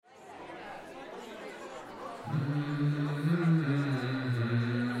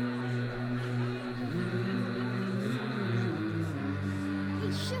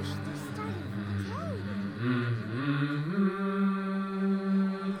Hey, shush, they're starting to tell you.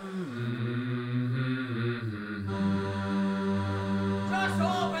 Just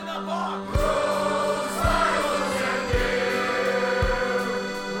open the book!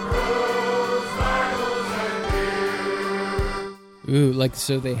 Ooh, like,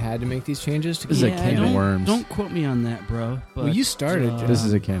 so they had to make these changes to This is a keep can of worms. Don't quote me on that, bro. But, Well, you started, This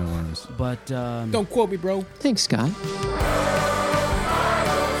is a can of worms. But Don't quote me, bro. Thanks, Scott.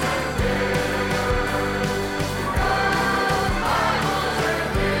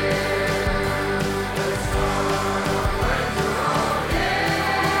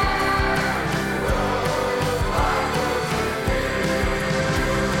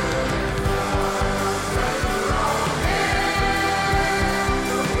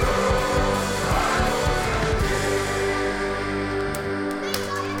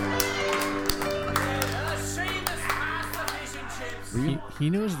 He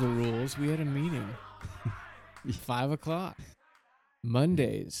knows the rules. We had a meeting. 5 o'clock.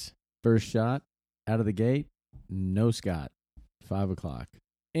 Mondays. First shot out of the gate. No Scott. 5 o'clock.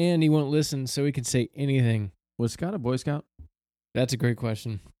 And he won't listen, so he can say anything. Was Scott a Boy Scout? That's a great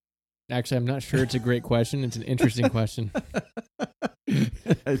question. Actually, I'm not sure it's a great question. It's an interesting question.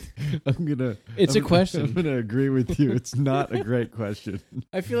 It's a question. I'm gonna agree with you. It's not a great question.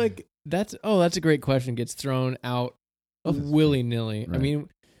 I feel like that's a great question. Gets thrown out willy-nilly. Right. I mean,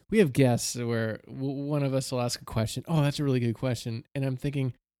 we have guests where one of us will ask a question. Oh, that's a really good question. And I'm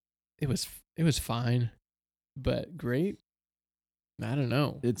thinking, it was fine, but great? I don't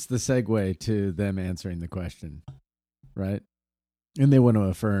know. It's the segue to them answering the question, right? And they want to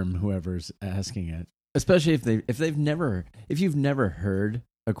affirm whoever's asking it, especially if you've never heard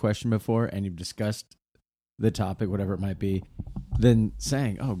a question before and you've discussed the topic, whatever it might be, then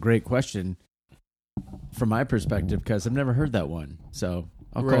saying, "Oh, great question," from my perspective, because I've never heard that one, so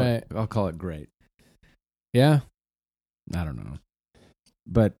I'll call it great. Yeah, I don't know,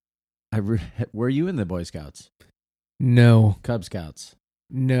 but were you in the Boy Scouts? No. Cub Scouts?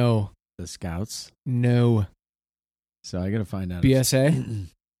 No. The Scouts? No. So I got to find out. BSA?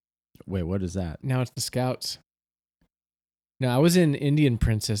 Wait, what is that? Now it's the Scouts. No, I was in Indian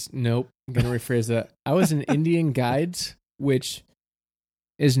Princess. Nope. I'm going to rephrase that. I was in Indian Guides, which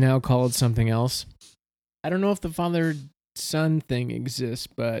is now called something else. I don't know if the father-son thing exists,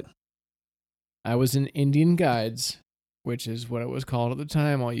 but I was in Indian Guides, which is what it was called at the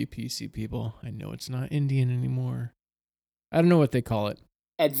time, all you PC people. I know it's not Indian anymore. I don't know what they call it.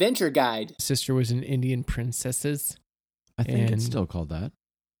 Adventure Guide. Sister was in Indian Princesses. I think it's still called that.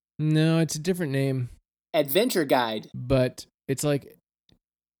 No, it's a different name. Adventure Guide. But it's like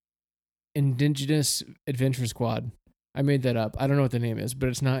Indigenous Adventure Squad. I made that up. I don't know what the name is, but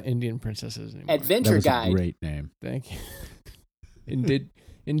it's not Indian Princesses anymore. Adventure Guide. A great name. Thank you.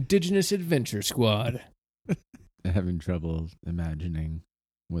 Indigenous Adventure Squad. I'm having trouble imagining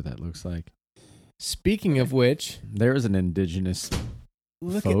what that looks like. Speaking of which, there is an indigenous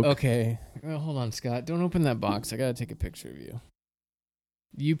folk. Okay. Well, hold on, Scott. Don't open that box. I got to take a picture of you.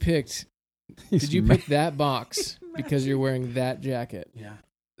 You picked... Did you pick that box because you're wearing that jacket? Yeah.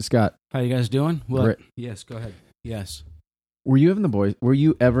 Scott. How you guys doing? Well, Great. Yes, go ahead. Yes. Were you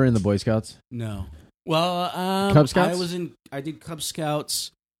ever in the Boy Scouts? No. Well, Cub Scouts? I did Cub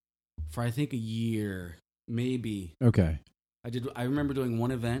Scouts for I think a year, maybe. Okay. I remember doing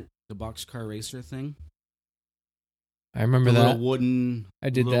one event, the boxcar racer thing. I remember the that. Little wooden. I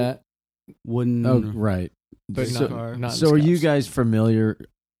did that. Wooden. Oh, right. But not so are you guys familiar?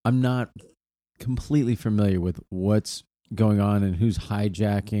 I'm not completely familiar with what's going on and who's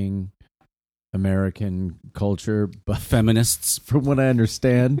hijacking American culture, but feminists, from what I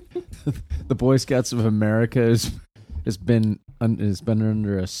understand, the Boy Scouts of America has been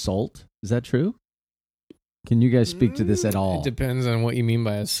under assault. Is that true? Can you guys speak to this at all? It depends on what you mean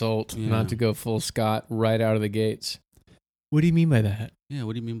by assault. Yeah. Not to go full Scott right out of the gates. What do you mean by that? Yeah,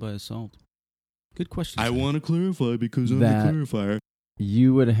 what do you mean by assault? Good question. I want to clarify because I'm the clarifier.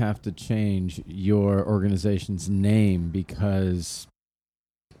 You would have to change your organization's name because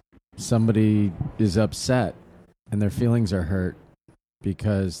somebody is upset and their feelings are hurt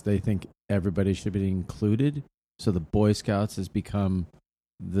because they think everybody should be included. So the Boy Scouts has become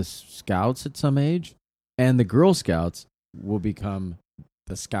the Scouts at some age, and the Girl Scouts will become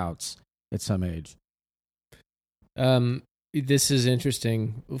the Scouts at some age. This is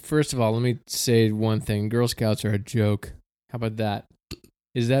interesting. First of all, let me say one thing. Girl Scouts are a joke. How about that?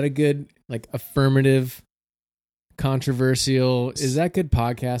 Is that a good, affirmative controversial. Is that good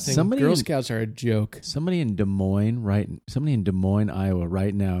podcasting? Girl Scouts are a joke. Somebody in Des Moines, Iowa,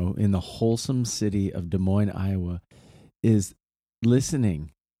 right now, in the wholesome city of Des Moines, Iowa, is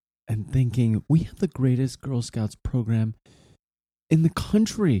listening and thinking, we have the greatest Girl Scouts program in the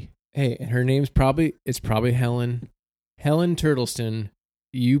country. Hey, and her name's probably Helen. Helen Turtleston.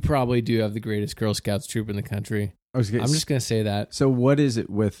 You probably do have the greatest Girl Scouts troop in the country. I'm just going to say that. So what is it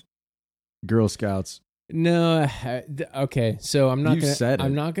with Girl Scouts? No, okay. So I'm not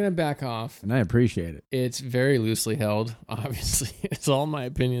going to back off. And I appreciate it. It's very loosely held, obviously. It's all my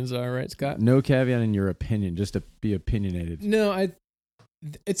opinions are, right, Scott? No caveat in your opinion, just to be opinionated. No,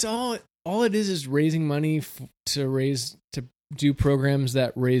 it's all it is raising money to do programs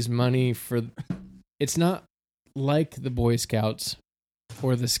that raise money for. It's not like the Boy Scouts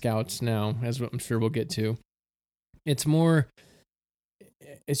or the Scouts now, as I'm sure we'll get to. It's more.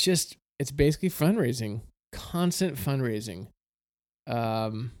 It's basically fundraising, constant fundraising.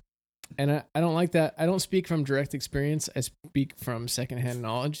 And I don't like that. I don't speak from direct experience. I speak from secondhand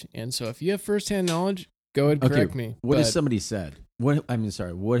knowledge. And so if you have firsthand knowledge, go ahead and correct me. What has somebody said?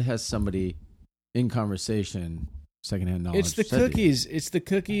 What has somebody in conversation, secondhand knowledge? It's the cookies. It's the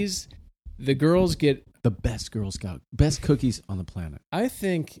cookies. The girls get the best Girl Scout, best cookies on the planet. I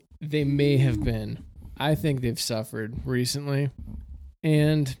think they may have been. I think they've suffered recently.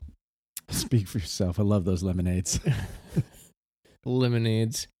 And speak for yourself. I love those lemonades.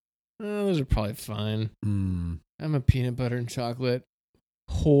 Lemonades. Those are probably fine. I'm a peanut butter and chocolate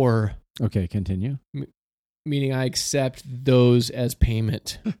whore. Okay, continue. Meaning I accept those as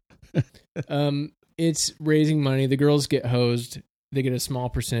payment. It's raising money. The girls get hosed. They get a small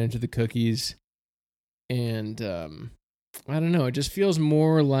percentage of the cookies. And I don't know. It just feels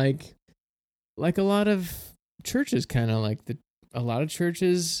more like a lot of churches, kind of like a lot of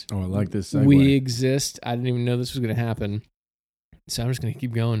churches. Oh, I like this segue. We exist. I didn't even know this was going to happen. So I'm just going to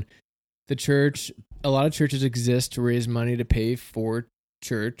keep going. A lot of churches exist to raise money to pay for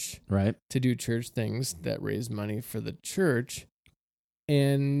church. Right. To do church things that raise money for the church.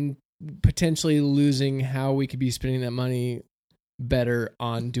 And potentially losing how we could be spending that money better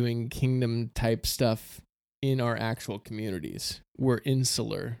on doing kingdom type stuff in our actual communities. We're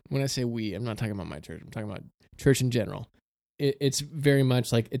insular. When I say we, I'm not talking about my church. I'm talking about church in general. It's very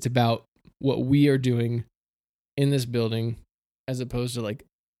much like it's about what we are doing in this building as opposed to like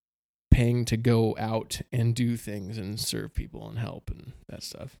paying to go out and do things and serve people and help and that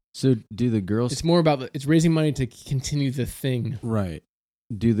stuff. So do the girls... It's more about it's raising money to continue the thing. Right.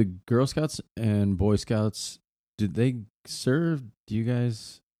 Do the Girl Scouts and Boy Scouts, did they serve? Do you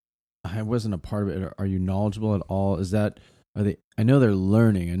guys... I wasn't a part of it. Are you knowledgeable at all? I know they're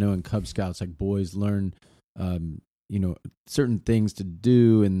learning. I know in Cub Scouts, like boys learn, certain things to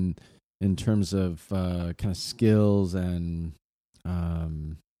do in terms of kind of skills and I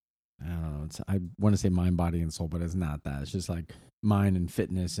don't know. I want to say mind, body, and soul, but it's not that. It's just like mind and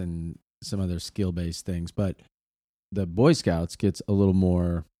fitness and some other skill-based things. But the Boy Scouts gets a little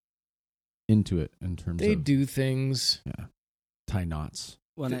more into it in terms they of... do things. Yeah. Tie knots.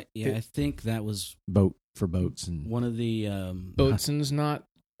 Well, I think that was boats and... one of the... Boatswain's not...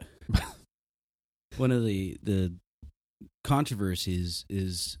 One of the controversies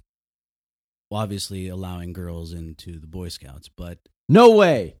is obviously allowing girls into the Boy Scouts, but... No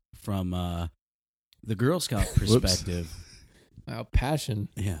way! From the Girl Scout perspective... Wow, passion.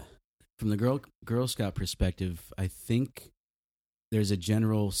 Yeah. From the Girl Scout perspective, I think there's a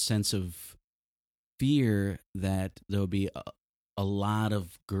general sense of fear that there'll be a lot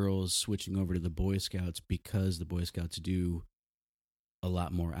of girls switching over to the Boy Scouts because the Boy Scouts do a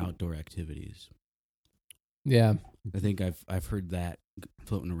lot more outdoor activities. Yeah. I think I've heard that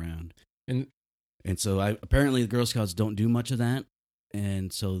floating around. And so apparently the Girl Scouts don't do much of that,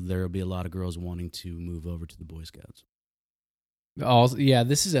 and so there'll be a lot of girls wanting to move over to the Boy Scouts. Yeah,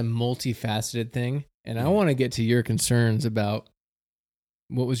 this is a multifaceted thing, and I want to get to your concerns about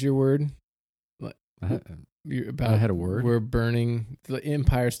what was your word? I had a word. We're burning. The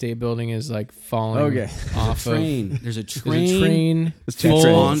Empire State Building is like falling off train. of. There's a There's train. a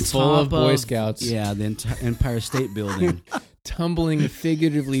train full of Boy Scouts. Yeah, the Empire State Building. Tumbling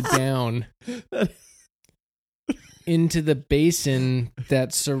figuratively down into the basin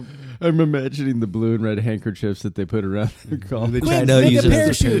that's... I'm imagining the blue and red handkerchiefs that they put around their collar. They try to use it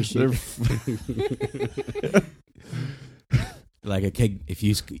as a parachute. Like a keg, if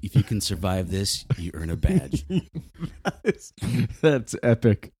you can survive this, you earn a badge. That's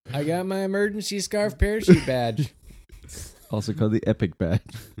epic. I got my emergency scarf parachute badge. Also called the epic badge.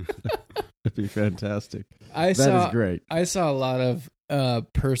 That'd be fantastic. That is great. I saw a lot of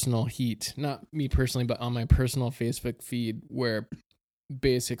personal heat, not me personally, but on my personal Facebook feed, where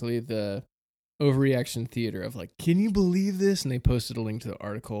basically the overreaction theater of like, can you believe this? And they posted a link to the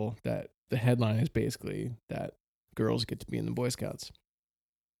article that the headline is basically that girls get to be in the Boy Scouts.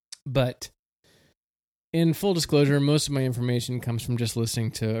 But in full disclosure, most of my information comes from just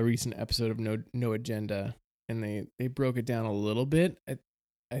listening to a recent episode of No Agenda, and they broke it down a little bit.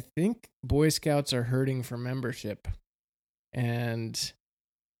 I think Boy Scouts are hurting for membership, and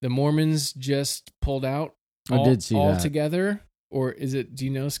the Mormons just pulled out. I did see that together, or is it? Do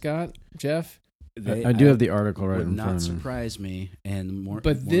you know, Scott, Jeff? I do have the article right in front of me. Would not surprise me. And more,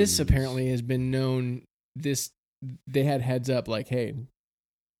 but this apparently has been known. They had heads up like, hey,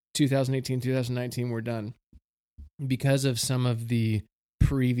 2018, 2019, we're done because of some of the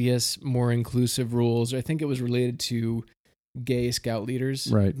previous more inclusive rules. I think it was related to gay scout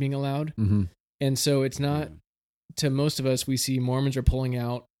leaders being allowed. Mm-hmm. And so it's not, to most of us, we see Mormons are pulling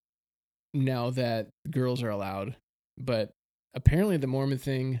out now that girls are allowed. But apparently the Mormon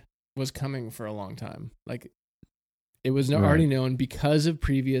thing was coming for a long time. Like, it was already known because of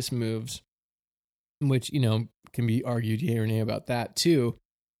previous moves, which, can be argued yay or nay about that too.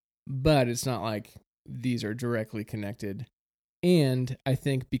 But it's not like these are directly connected. And I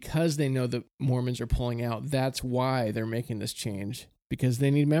think because they know that Mormons are pulling out, that's why they're making this change, because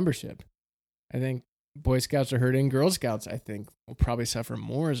they need membership. I think Boy Scouts are hurting. Girl Scouts, I think, will probably suffer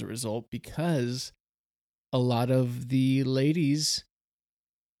more as a result, because a lot of the ladies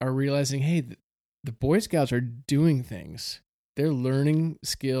are realizing, hey, the Boy Scouts are doing things. They're learning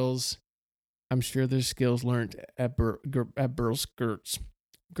skills. I'm sure there's skills learned at Girl Scouts.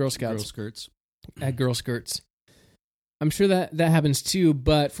 At Girl Skirts. I'm sure that happens too,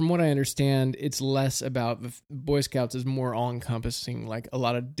 but from what I understand, it's less about the Boy Scouts is more all-encompassing, like a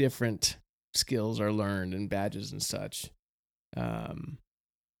lot of different skills are learned and badges and such. And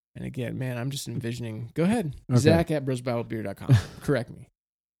again, man, I'm just envisioning. Go ahead. Okay. Zach at brosbattlebeer.com. Correct me.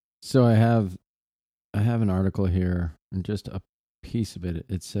 So I have an article here, and just a piece of it.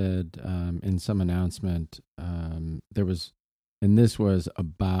 It said in some announcement there was, and this was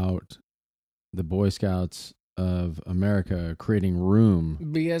about the Boy Scouts of America creating room.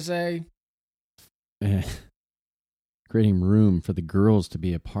 BSA. Creating room for the girls to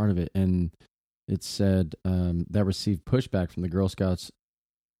be a part of it. And it said that received pushback from the Girl Scouts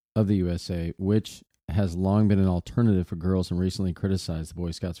of the USA, which has long been an alternative for girls and recently criticized the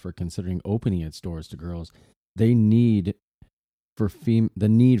Boy Scouts for considering opening its doors to girls. The need for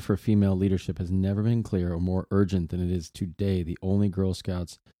female leadership has never been clearer or more urgent than it is today. The only Girl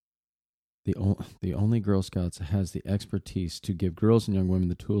Scouts has the expertise to give girls and young women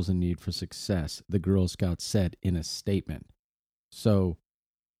the tools they need for success, the Girl Scouts said in a statement. So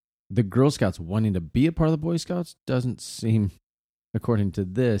the Girl Scouts wanting to be a part of the Boy Scouts doesn't seem, according to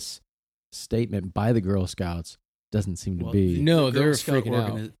this statement by the Girl Scouts, doesn't seem to be. No, they're freaking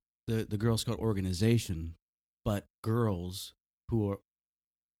out. The Girl Scout organization, but girls who are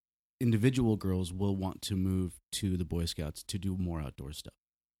individual girls will want to move to the Boy Scouts to do more outdoor stuff.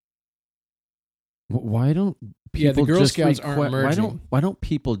 Why don't people the Girl Scouts aren't merging. Why don't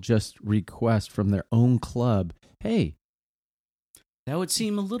people just request from their own club, hey, that would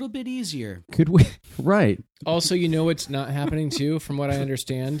seem a little bit easier. Could we? Right. Also, what's not happening too, from what I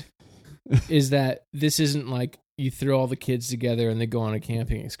understand, is that this isn't like you throw all the kids together and they go on a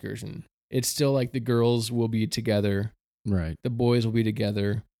camping excursion. It's still like the girls will be together. Right. The boys will be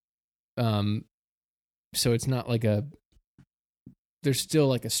together. So it's not like there's still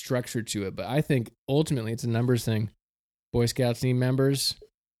like a structure to it, but I think ultimately it's a numbers thing. Boy Scouts need members,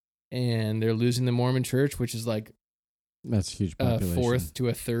 and they're losing the Mormon Church, which is like that's a huge population. A fourth to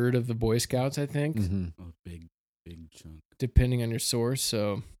a third of the Boy Scouts, I think. Mm-hmm. A big chunk, depending on your source.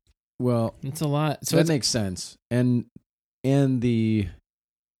 So, well, it's a lot. So that makes sense, and the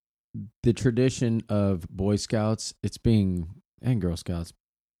tradition of Boy Scouts, and Girl Scouts,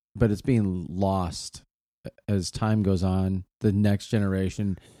 but it's being lost as time goes on. The next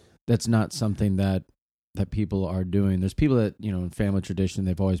generation, that's not something that people are doing. There's people that, in family tradition,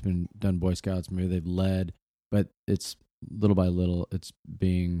 they've always been done Boy Scouts, maybe they've led, but it's little by little, it's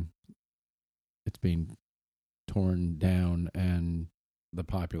being torn down, and the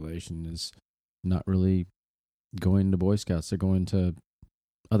population is not really going to Boy Scouts. They're going to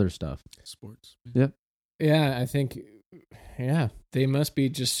other stuff. Sports. Yep. Yeah, I think, they must be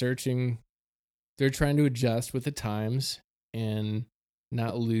just searching. They're trying to adjust with the times and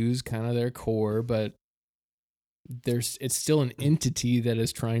not lose kind of their core, but it's still an entity that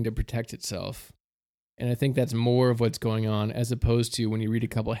is trying to protect itself. And I think that's more of what's going on, as opposed to when you read a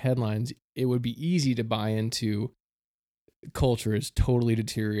couple of headlines, it would be easy to buy into culture is totally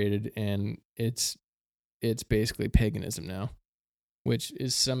deteriorated, and it's basically paganism now, which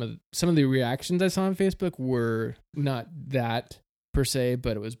is some of the reactions I saw on Facebook were not that per se,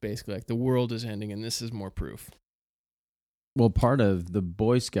 but it was basically like the world is ending and this is more proof. Well, part of the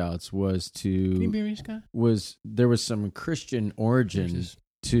Boy Scouts was Can you to be me, Scott? there was some Christian origin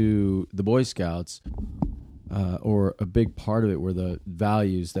to the Boy Scouts, or a big part of it were the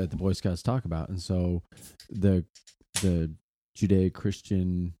values that the Boy Scouts talk about, and so the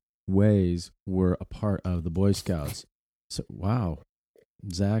Judeo-Christian ways were a part of the Boy Scouts. So wow,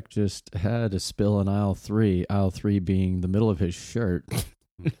 Zach just had a spill in aisle 3 being the middle of his shirt.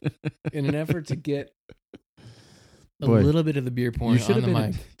 In an effort to get a Boy, little bit of the beer pouring on the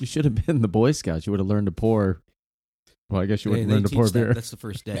mic. You should have been the Boy Scouts. You would have learned to pour. Well, I guess you wouldn't learn to pour teach that. beer. That's the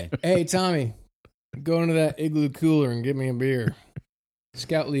first day. Hey, Tommy, go into that igloo cooler and get me a beer.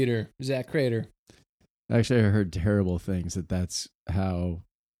 Scout leader, Zach Crater. Actually, I heard terrible things that's how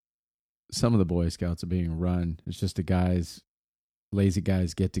some of the Boy Scouts are being run. It's just lazy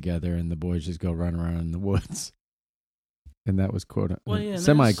guys get together and the boys just go run around in the woods. And that was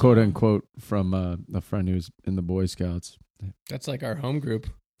semi quote unquote from a friend who's in the Boy Scouts. That's like our home group.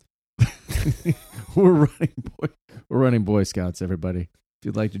 We're running Boy Scouts, everybody. If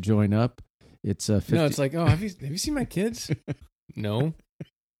you'd like to join up, it's 50. No, it's like, oh, have you seen my kids? No.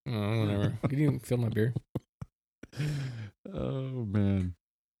 Oh, whatever. Can you fill my beer? Oh man.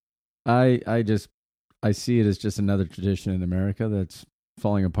 I see it as just another tradition in America that's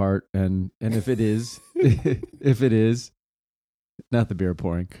falling apart, and if it is if it is not the beer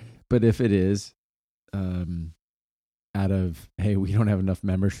pouring, but if it is out of, hey, we don't have enough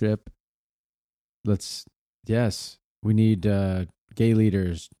membership, we need gay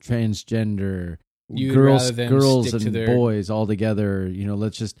leaders, transgender, girls and boys all together.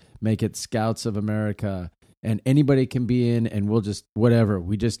 Let's just make it Scouts of America, and anybody can be in, and we'll just whatever.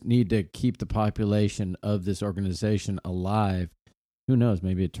 We just need to keep the population of this organization alive. Who knows?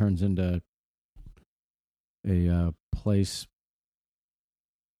 Maybe it turns into a place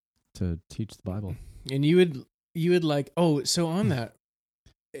to teach the Bible. And you would like, oh, so on that,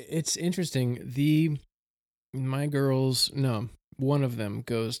 it's interesting. My girls, no, one of them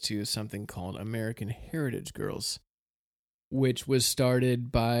goes to something called American Heritage Girls, which was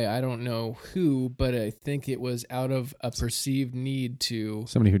started by, I don't know who, but I think it was out of a perceived need to...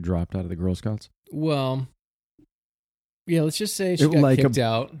 Somebody who dropped out of the Girl Scouts? Well, yeah, let's just say she got kicked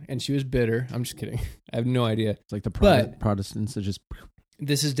out and she was bitter. I'm just kidding. I have no idea. It's like the Protestants that just...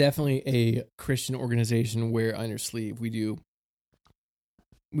 This is definitely a Christian organization where on your sleeve we do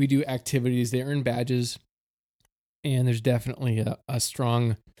activities. They earn badges, and there's definitely a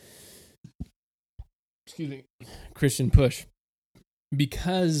strong Christian push,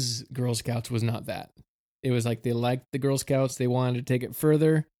 because Girl Scouts was not that. It was like they liked the Girl Scouts. They wanted to take it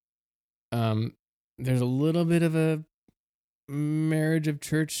further. There's a little bit of a marriage of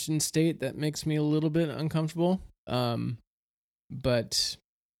church and state that makes me a little bit uncomfortable. But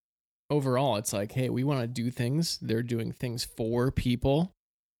overall, it's like, hey, we want to do things. They're doing things for people.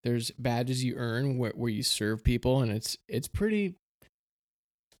 There's badges you earn where you serve people, and it's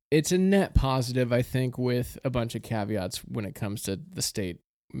a net positive, I think, with a bunch of caveats when it comes to the state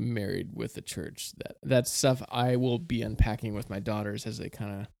married with the church. That's stuff I will be unpacking with my daughters as they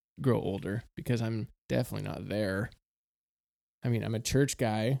kind of grow older, because I'm definitely not there. I mean, I'm a church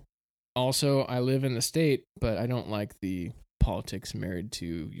guy. Also, I live in the state, but I don't like the politics married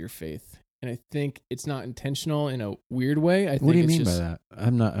to your faith. And I think it's not intentional in a weird way. What do you mean by that?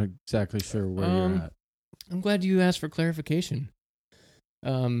 I'm not exactly sure where you're at. I'm glad you asked for clarification.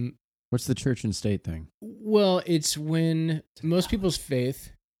 What's the church and state thing? Well, it's when most people's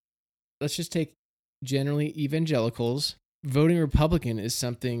faith, let's just take generally evangelicals, voting Republican is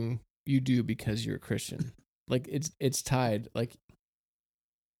something you do because you're a Christian. Like it's tied. Like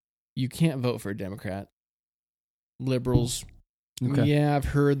you can't vote for a Democrat. Liberals. Okay. Yeah, I've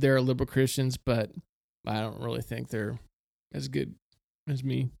heard there are liberal Christians, but I don't really think they're as good as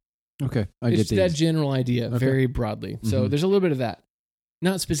me. Okay, it's that general idea, very broadly. So there's a little bit of that.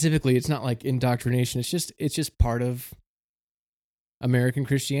 Not specifically. It's not like indoctrination. It's just part of American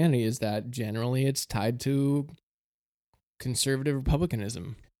Christianity. Is that generally it's tied to conservative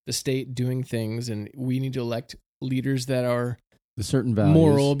republicanism, the state doing things, and we need to elect leaders that are the certain values,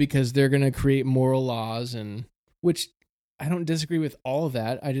 moral, because they're going to create moral laws, and which. I don't disagree with all of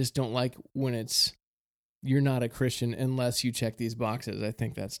that. I just don't like when you're not a Christian unless you check these boxes. I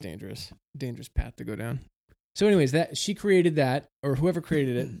think that's dangerous path to go down. So anyways, that she created that, or whoever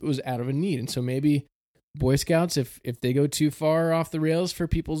created it was out of a need. And so maybe Boy Scouts, if they go too far off the rails for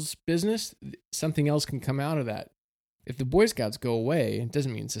people's business, something else can come out of that. if the Boy Scouts go away, it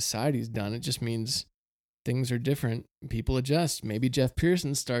doesn't mean society's done. It just means things are different. People adjust. Maybe Jeff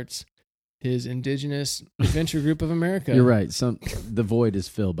Pearson starts his Indigenous Adventure Group of America. You're right. The void is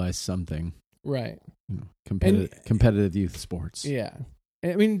filled by something. Right. Competitive youth sports. Yeah.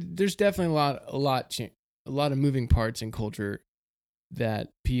 I mean, there's definitely a lot of moving parts in culture that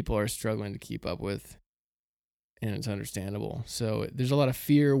people are struggling to keep up with, and it's understandable. So there's a lot of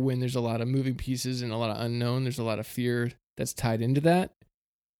fear when there's a lot of moving pieces and a lot of unknown. There's a lot of fear that's tied into that.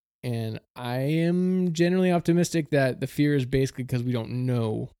 And I am generally optimistic that the fear is basically because we don't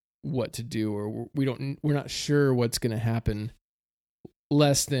know what to do, or we're not sure what's going to happen,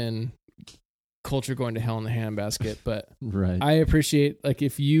 less than culture going to hell in the handbasket. But right. I appreciate, like,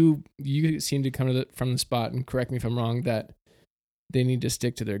 if you seem to come from the spot, and correct me if I'm wrong, that they need to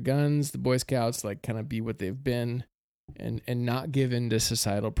stick to their guns, the Boy Scouts, like, kind of be what they've been, and not give in to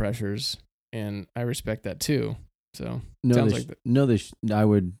societal pressures. And I respect that too. So sounds like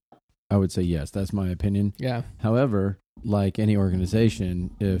that. I would say yes. That's my opinion. Yeah. However, like any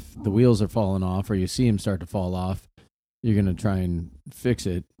organization, if the wheels are falling off or you see them start to fall off, you're going to try and fix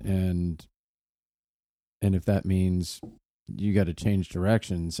it. And if that means you got to change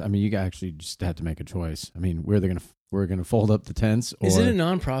directions, I mean, you actually just have to make a choice. I mean, we're going to fold up the tents. Or, is it a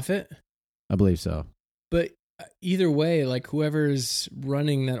nonprofit? I believe so. But either way, like, whoever's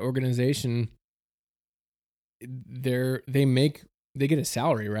running that organization, they get a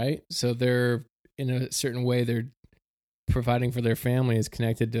salary, right? So they're, in a certain way, they're providing for their family is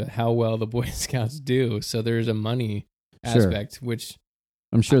connected to how well the Boy Scouts do. So there's a money aspect, which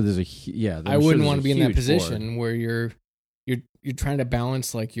I'm sure there's I wouldn't want to be in that position where you're trying to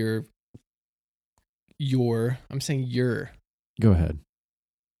balance, like, I'm saying your. Go ahead.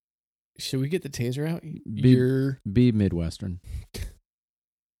 Should we get the taser out? Be Midwestern.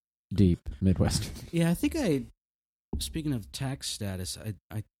 Deep Midwestern. Yeah, I think speaking of tax status,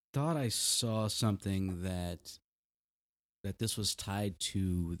 I thought I saw something that this was tied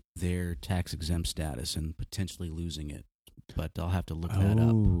to their tax exempt status and potentially losing it. But I'll have to look that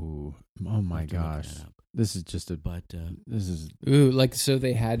up. Oh my gosh. This is just so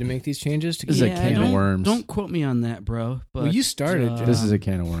they had to make these changes to This is a can of worms. Don't quote me on that, bro. But well, you started. This is a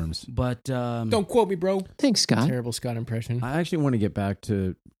can of worms. But don't quote me, bro. Thanks, Scott. Terrible Scott impression. I actually want to get back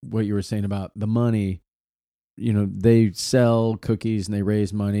to what you were saying about the money. You know, they sell cookies and they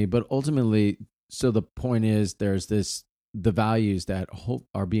raise money, but ultimately, so the point is, there's the values that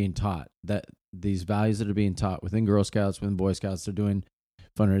are being taught, that these values that are being taught within Girl Scouts, within Boy Scouts, they're doing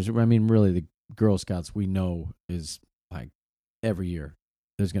fundraisers. I mean, really, the Girl Scouts we know is like every year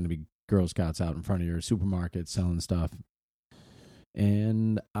there's going to be Girl Scouts out in front of your supermarket selling stuff.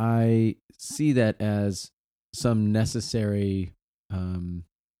 And I see that as some necessary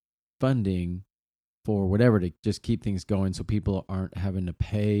funding for whatever to just keep things going so people aren't having to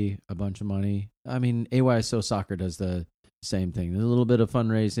pay a bunch of money. I mean, AYSO Soccer does the same thing. There's a little bit of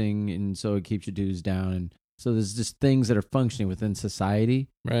fundraising, and so it keeps your dues down. And so there's just things that are functioning within society.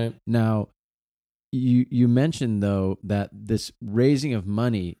 Right. Now, you mentioned, though, that this raising of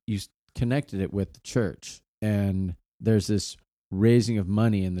money, you connected it with the church. And there's this raising of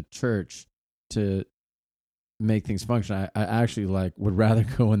money in the church to make things function. I actually would rather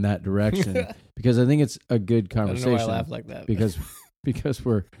go in that direction because I think it's a good conversation. I don't know why I laugh like that. because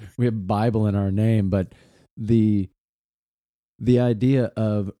we have Bible in our name, but the idea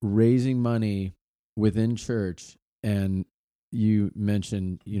of raising money within church, and you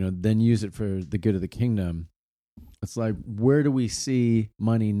mentioned, then use it for the good of the kingdom. It's like, where do we see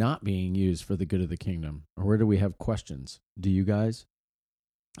money not being used for the good of the kingdom? Or where do we have questions? Do you guys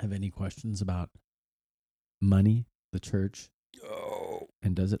have any questions about money, the church? Oh.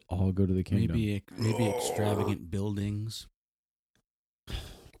 And does it all go to the kingdom? Maybe extravagant buildings.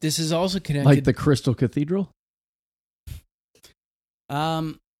 This is also connected, like the Crystal Cathedral?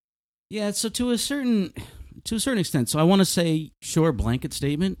 Yeah, so to a certain extent. So I want to say, sure, blanket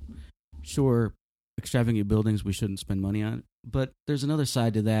statement. Sure, extravagant buildings we shouldn't spend money on. But there's another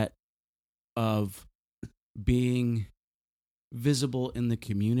side to that of being visible in the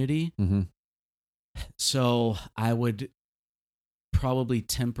community. Mm-hmm. So I would probably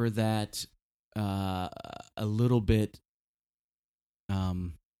temper that a little bit.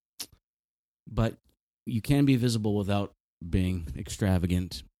 But you can be visible without being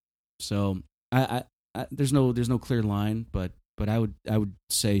extravagant. So I there's no clear line, but I would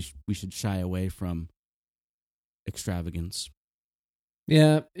say we should shy away from extravagance.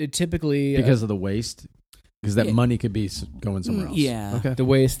 Yeah, it typically because of the waste. Because that money could be going somewhere else. Yeah. Okay. The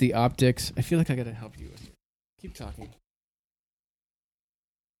waste, the optics. I feel like I got to help you with it. Keep talking.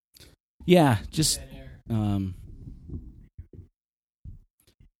 Yeah, just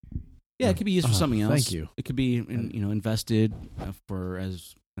Yeah, it could be used for something else. Thank you. It could be invested for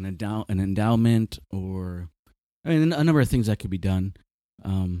as an endowment, or a number of things that could be done.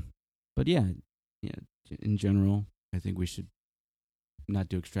 But yeah, in general, I think we should not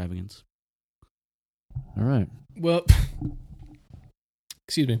do extravagance. All right. Well,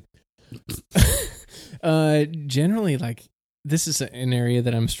 excuse me. Generally, like, this is an area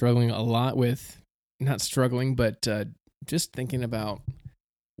that I'm struggling a lot with. Not struggling, but just thinking about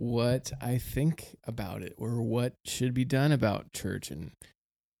what I think about it, or what should be done about church, and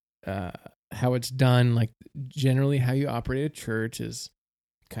how it's done. Like, generally, how you operate a church is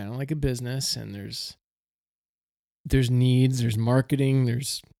kind of like a business, and there's needs, there's marketing,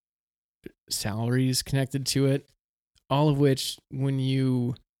 there's salaries connected to it, all of which, when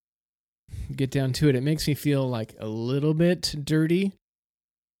you get down to it, it makes me feel like a little bit dirty.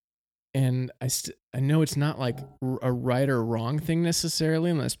 And I know it's not like a right or wrong thing necessarily,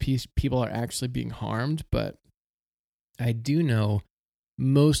 unless people are actually being harmed, but I do know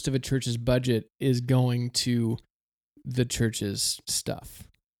most of a church's budget is going to the church's stuff.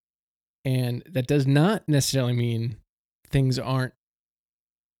 And that does not necessarily mean things aren't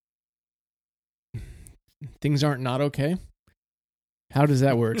not okay. How does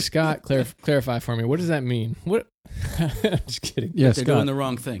that work? Scott, clarify for me. What does that mean? What? I'm just kidding. Yeah, They're doing the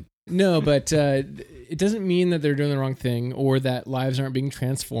wrong thing. No, but it doesn't mean that they're doing the wrong thing, or that lives aren't being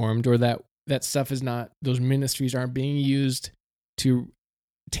transformed, or that stuff is not, those ministries aren't being used to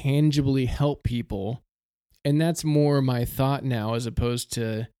tangibly help people. And that's more my thought now, as opposed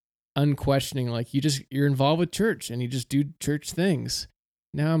to unquestioning, like, you're involved with church and you just do church things.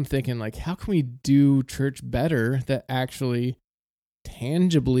 Now I'm thinking, like, how can we do church better that actually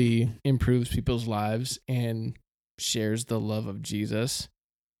tangibly improves people's lives and shares the love of Jesus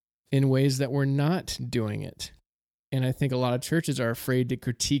in ways that we're not doing it? And I think a lot of churches are afraid to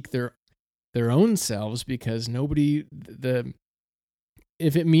critique their own selves, because if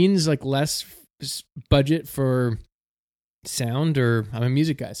it means like less budget for sound, or I'm a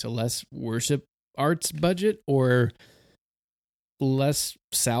music guy, so less worship arts budget, or less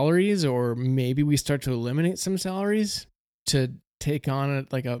salaries, or maybe we start to eliminate some salaries to take on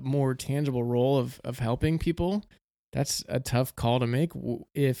a more tangible role of helping people. That's a tough call to make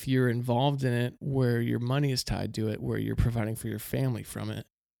if you're involved in it, where your money is tied to it, where you're providing for your family from it.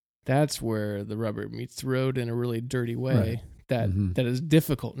 That's where the rubber meets the road in a really dirty way. Right. That is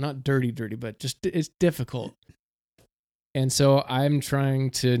difficult. Not dirty, but just it's difficult. And so I'm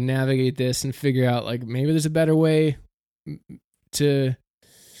trying to navigate this and figure out, like, maybe there's a better way to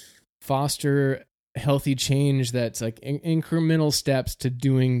foster healthy change that's like incremental steps to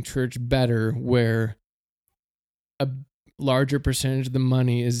doing church better, where a larger percentage of the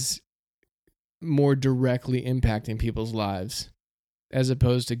money is more directly impacting people's lives, as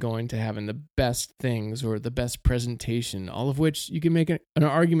opposed to going to having the best things or the best presentation, all of which you can make an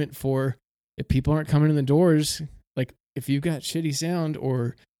argument for. If people aren't coming in the doors, like if you've got shitty sound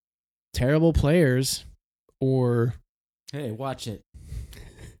or terrible players, or... Hey, watch it.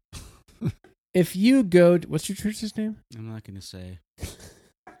 If you go to, what's your church's name? I'm not going to say.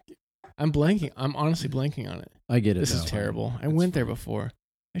 I'm blanking. I'm honestly blanking on it. I get it. This is terrible. I went there before.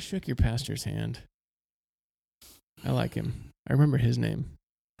 I shook your pastor's hand. I like him. I remember his name.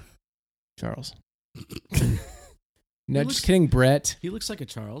 Charles. No, just kidding, Brett. He looks like a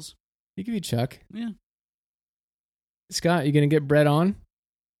Charles. He could be Chuck. Yeah. Scott, you going to get Brett on?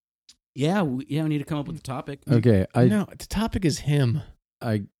 Yeah, we need to come up with a topic. Okay. No, the topic is him.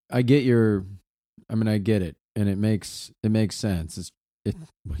 I get I get it, and it makes sense.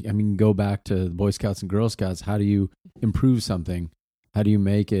 Go back to the Boy Scouts and Girl Scouts. How do you improve something? How do you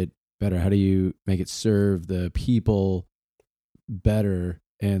make it better? How do you make it serve the people better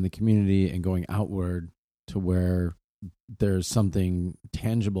and the community, and going outward to where there's something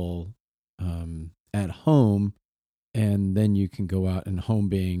tangible at home, and then you can go out, and home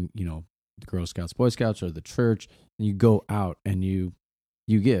being, the Girl Scouts, Boy Scouts, or the church, and you go out and you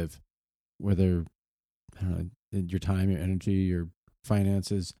give, whether, I don't know, your time, your energy, your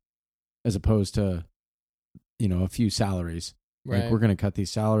finances, as opposed to, a few salaries. Right. Like, we're going to cut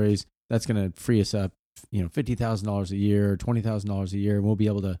these salaries. That's going to free us up, $50,000 a year, $20,000 a year, and we'll be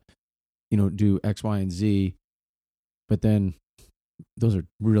able to, do X, Y, and Z. But then those are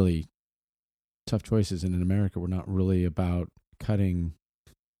really tough choices. And in America, we're not really about cutting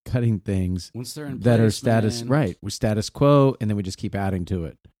things once they're in that place, are status, man. right? We status quo, and then we just keep adding to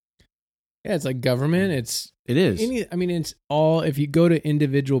it. Yeah, it's like government. It is. It's all, if you go to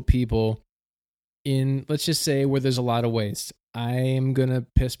individual people in, let's just say, where there's a lot of waste. I am going to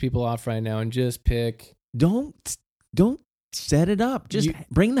piss people off right now and just pick. Don't set it up. Just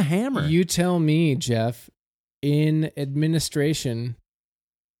bring the hammer. You tell me, Jeff, in administration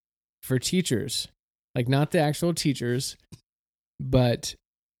for teachers, like not the actual teachers, but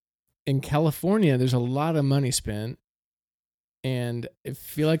in California, there's a lot of money spent, and I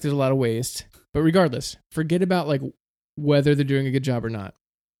feel like there's a lot of waste. But regardless, forget about like whether they're doing a good job or not.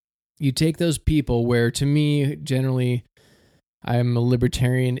 You take those people where, to me, generally, I'm a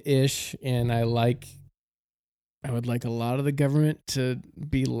libertarian-ish, and I would like a lot of the government to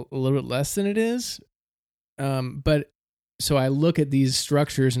be a little bit less than it is. But so I look at these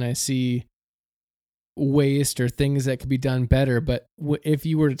structures and I see waste or things that could be done better. But if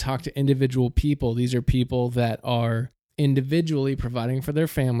you were to talk to individual people, these are people that are individually providing for their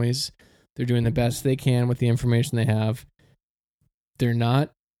families. They're doing the best they can with the information they have. They're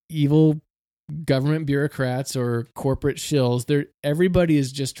not evil government bureaucrats or corporate shills. Everybody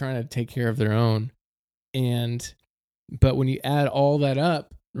is just trying to take care of their own. But when you add all that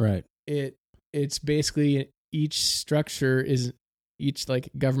up, right, it's basically each structure is each like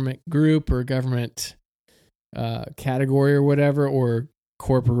government group or government category or whatever, or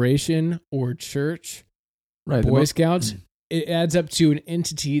corporation or church, right, Boy Scouts. It adds up to an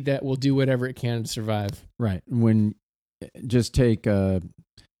entity that will do whatever it can to survive. Right. When just take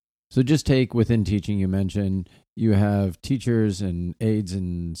within teaching, you mentioned you have teachers and aides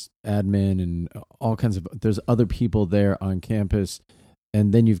and admin and all kinds of, there's other people there on campus,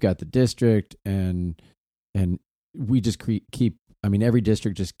 and then you've got the district, and we just every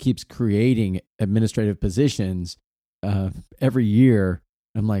district just keeps creating administrative positions every year.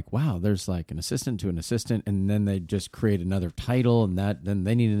 I'm like, wow, there's like an assistant to an assistant, and then they just create another title, and then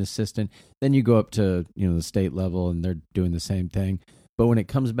they need an assistant. Then you go up to the state level, and they're doing the same thing. But when it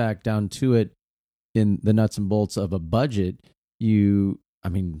comes back down to it, in the nuts and bolts of a budget,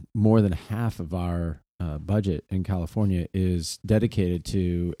 more than half of our budget in California is dedicated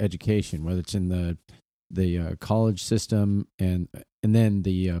to education, whether it's in the college system and then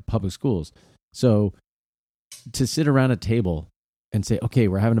the public schools. So to sit around a table and say, okay,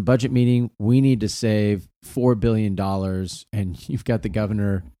 we're having a budget meeting, we need to save $4 billion, and you've got the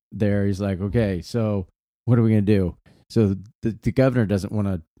governor there. He's like, okay, so what are we going to do? So the governor doesn't want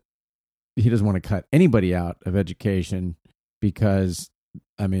to cut anybody out of education because,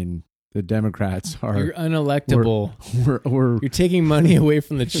 the Democrats are... You're unelectable. We're you're taking money away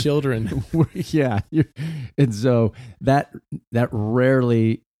from the children. Yeah. And so that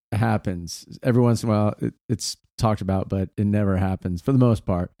rarely happens. Every once in a while it's talked about, but it never happens for the most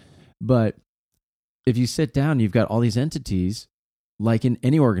part. But if you sit down, you've got all these entities, like in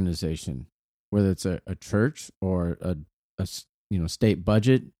any organization, whether it's a church or a state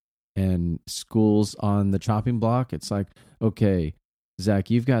budget and schools on the chopping block. It's like, okay,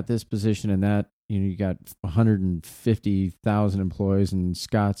 Zach, you've got this position and that, you got 150,000 employees, and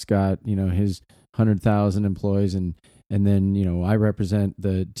Scott's got, his 100,000 employees, and then, I represent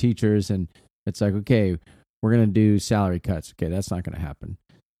the teachers, and it's like, okay, we're going to do salary cuts. Okay, that's not going to happen.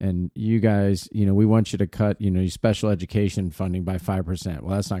 And you guys, we want you to cut, your special education funding by 5%.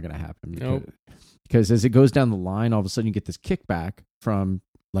 Well, that's not going to happen. Nope. Because as it goes down the line, all of a sudden you get this kickback from,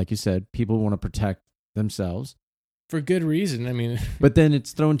 like you said, people want to protect themselves. For good reason. But then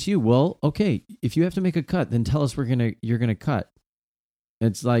it's thrown to you. Well, okay, if you have to make a cut, then tell us you're going to cut.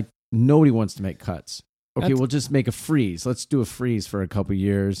 It's like nobody wants to make cuts. Okay, we'll just make a freeze. Let's do a freeze for a couple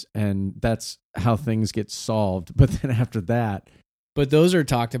years, and that's how things get solved. But then after that... But those are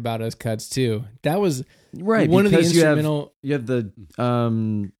talked about as cuts too. That was right, one of the instrumental... You have the...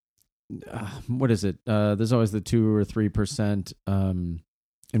 what is it? There's always the 2 or 3%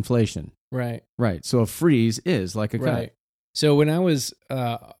 inflation. Right. Right. So a freeze is like a cut. So when I was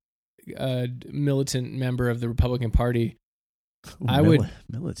a militant member of the Republican Party,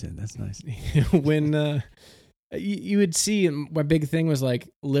 militant. That's nice. When you would see, my big thing was like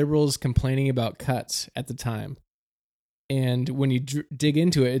liberals complaining about cuts at the time. And when you dig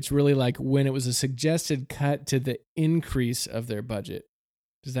into it, it's really like when it was a suggested cut to the increase of their budget.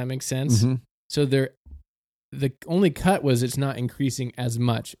 Does that make sense? Mm-hmm. So the only cut was it's not increasing as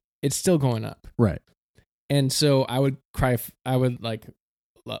much. It's still going up. Right. And so I would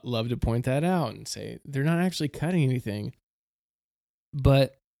love to point that out and say, they're not actually cutting anything.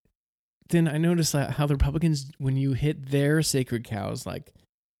 But then I noticed how the Republicans, when you hit their sacred cows, like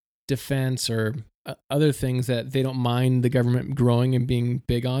defense or other things that they don't mind the government growing and being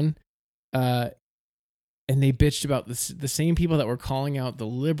big on, and they bitched about the same people that were calling out the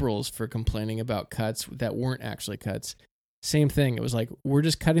liberals for complaining about cuts that weren't actually cuts. Same thing. It was like, we're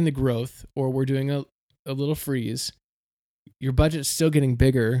just cutting the growth, or we're doing a little freeze. Your budget's still getting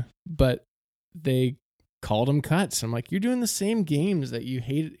bigger, but they called them cuts. I'm like, you're doing the same games that you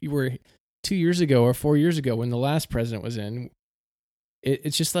were 2 years ago or 4 years ago when the last president was in.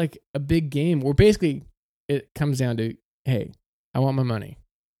 It's just like a big game where basically it comes down to, hey, I want my money.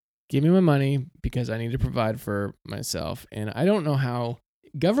 Give me my money because I need to provide for myself. And I don't know how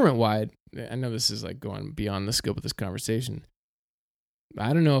government-wide, I know this is like going beyond the scope of this conversation.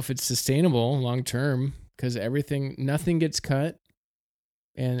 I don't know if it's sustainable long-term because nothing gets cut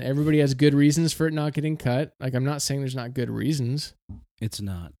and everybody has good reasons for it not getting cut. Like, I'm not saying there's not good reasons. It's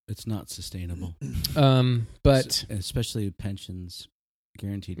not sustainable. But especially pensions.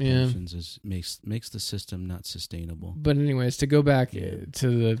 Guaranteed pensions makes the system not sustainable. But anyways, to go back to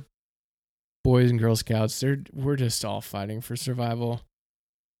the Boys and Girl Scouts, we're just all fighting for survival,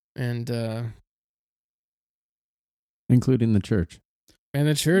 and including the church. And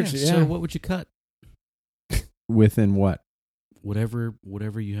the church. Yeah. So what would you cut? Within what? Whatever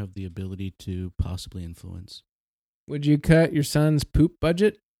you have the ability to possibly influence. Would you cut your son's poop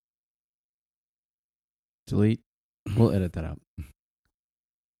budget? Delete. We'll edit that out.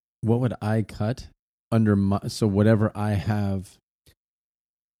 What would I cut so whatever I have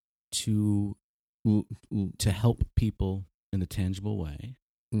to help people in a tangible way?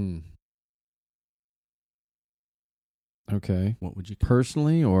 Okay. What would you cut?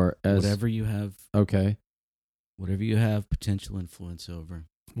 Personally or as whatever you have? Okay. Whatever you have potential influence over.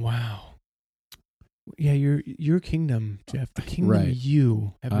 Wow. Yeah, your kingdom, Jeff. The kingdom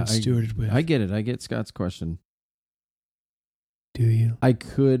you have been stewarded with. I get it. I get Scott's question. Do you? I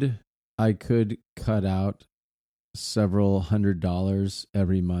could cut out several $100s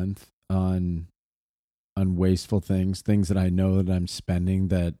every month on wasteful things that I know that I'm spending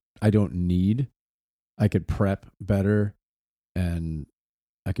that I don't need. I could prep better and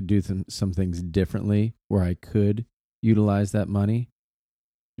I could do some things differently where I could utilize that money.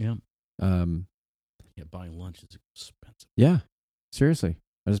 Yeah. Buying lunch is expensive. Yeah. Seriously.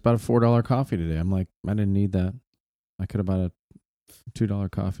 I just bought a $4 coffee today. I'm like, I didn't need that. I could have bought a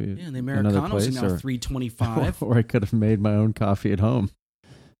 $2 coffee. Yeah, and the Americanos are now $3.25. Or I could have made my own coffee at home.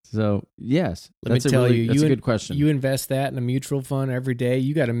 So yes, that's a good question. You invest that in a mutual fund every day.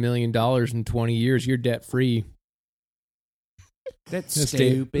 You got $1 million in 20 years. You're debt free. That's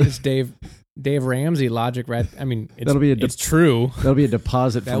stupid. It's Dave Ramsey logic, right? I mean, it's true. That'll be a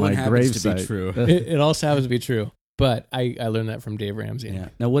deposit for my gravesite. To be true. It also happens to be true. But I learned that from Dave Ramsey. Yeah.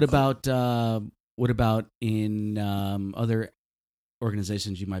 Now, what about in other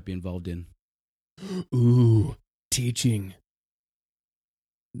organizations you might be involved in? Ooh, teaching.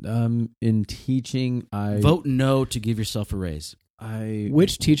 In teaching, I vote no to give yourself a raise.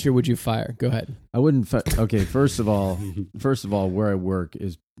 Which teacher would you fire? Go ahead. I wouldn't. Okay, first of all, where I work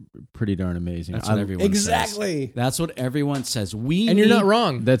is pretty darn amazing. That's what everyone says. That's what everyone says. You're not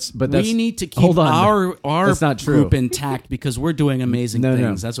wrong. We need to keep our that's not true. group intact because we're doing amazing things.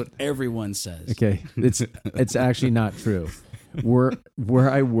 No. That's what everyone says. Okay, it's actually not true.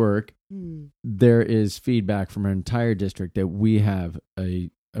 Where I work, there is feedback from our entire district that we have a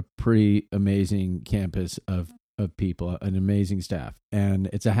pretty amazing campus of people, an amazing staff, and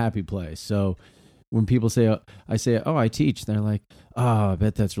it's a happy place. So when people say, I teach, they're like, oh, I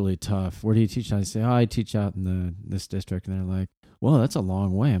bet that's really tough. Where do you teach? And I say, I teach out in this district. And they're like, well, that's a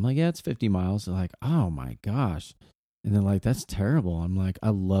long way. I'm like, yeah, it's 50 miles. They're like, oh my gosh. And they're like, that's terrible. I'm like, I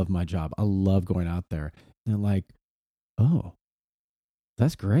love my job. I love going out there. And they're like, oh,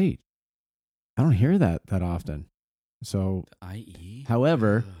 that's great. I don't hear that often. So,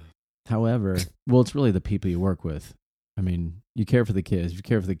 however, well, it's really the people you work with. I mean, you care for the kids. If you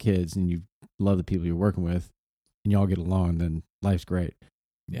care for the kids and you love the people you're working with and you all get along, then life's great.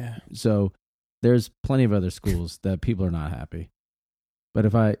 Yeah. So there's plenty of other schools that people are not happy. But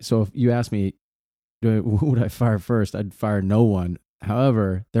if you ask me, who would I fire first? I'd fire no one.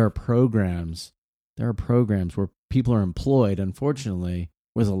 However, there are programs where people are employed, unfortunately,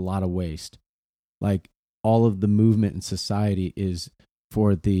 with a lot of waste. Like all of the movement in society is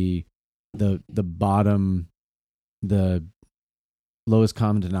for the bottom, the lowest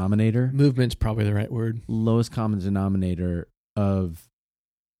common denominator. Movement's probably the right word. Lowest common denominator of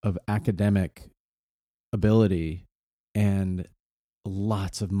academic ability, and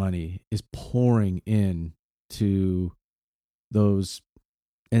lots of money is pouring in to those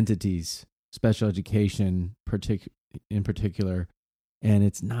entities, special education in particular. And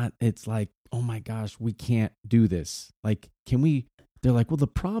it's like, oh my gosh, we can't do this. Like, can we? They're like, well, the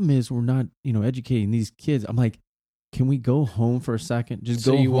problem is we're not, educating these kids. I'm like, can we go home for a second?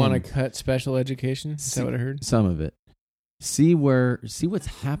 So you want to cut special education? Is that what I heard? Some of it. See what's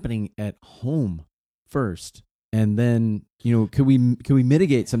happening at home first, and then can we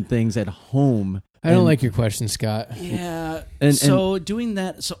mitigate some things at home I don't like your question, Scott. Yeah. And- so doing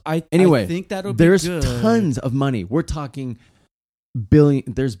that, so I think that would be there's good. tons of money. We're talking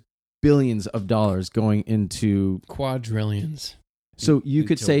there's billions of dollars going into. Quadrillions. So you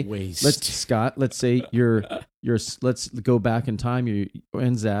could Into say, waste. let's say let's go back in time. You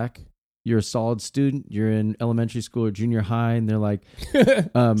and Zach, you're a solid student. You're in elementary school or junior high, and they're like,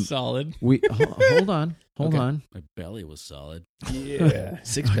 Solid. hold on. My belly was solid. Yeah.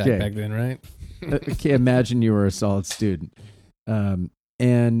 Six pack Okay. back then, right? Okay, imagine you were a solid student, and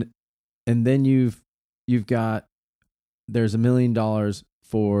then you've got there's $1 million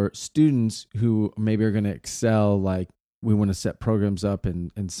for students who maybe are going to excel. Like we want to set programs up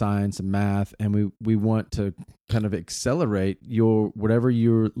in science and math, and we want to kind of accelerate your whatever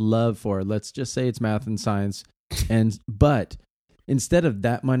your love for. Let's just say it's math and science, but instead of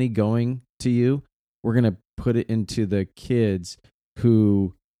that money going to you, we're going to put it into the kids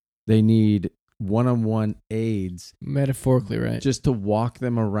who they need one-on-one aids Metaphorically, right? just to walk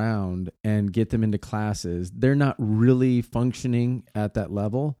them around and get them into classes. They're not really functioning at that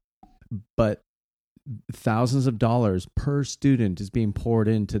level, but thousands of dollars per student is being poured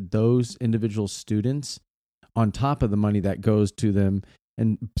into those individual students on top of the money that goes to them.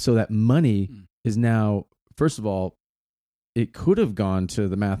 And so that money is now, first of all, it could have gone to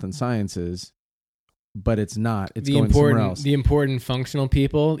the math and sciences, but it's not. It's going somewhere else. The important functional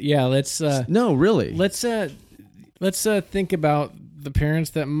people. Yeah, let's No, really. let's think about the parents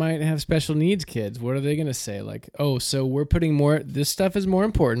that might have special needs kids. What are they going to say? Like, oh, so we're putting more. This stuff is more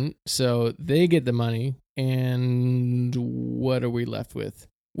important, so they get the money, and what are we left with?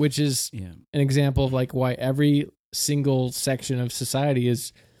 Which is an example of like why every single section of society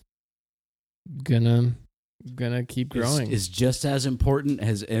is gonna keep growing. Is just as important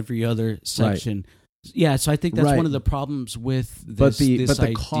as every other section. Yeah, so I think that's one of the problems with this, this the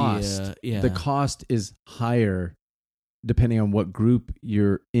idea. cost, Yeah. the cost is higher depending on what group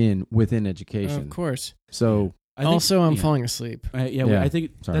you're in within education. Of course. So I think- Also, I'm yeah. falling asleep. I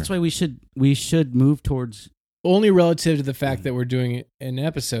think Sorry. that's why we should move towards. Only relative to the fact that we're doing an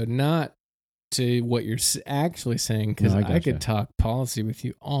episode, not to what you're actually saying, because No, I I gotcha. could talk policy with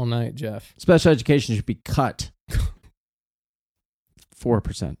you all night, Jeff. special education should be cut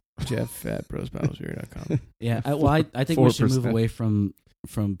 4%. Jeff at brosbattlesbeer.com. Yeah, I think we should move 4%. away from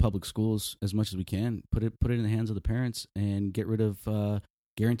public schools as much as we can. Put it in the hands of the parents and get rid of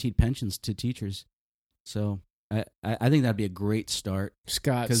guaranteed pensions to teachers. So I think that'd be a great start.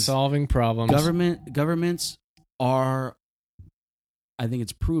 Scott, 'Cause solving problems. Governments are, I think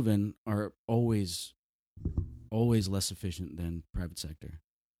it's proven, are always less efficient than private sector.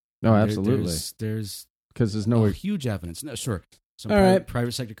 No, There- absolutely. There's Because there's nowhere huge evidence. No, sure. Some All right.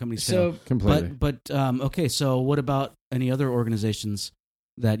 private sector companies So fail. completely. But okay, so what about any other organizations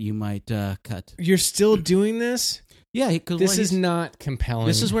that you might cut? you're still doing this? Yeah, 'cause This what is he's- not compelling.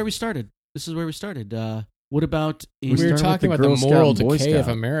 This is where we started. What about in, we were started talking with about the the Girl moral Scout and Boy decay of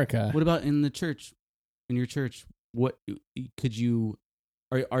Scout. America. what about in the church? In your church, what could you?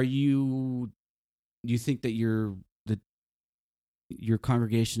 Are you? Do you think that your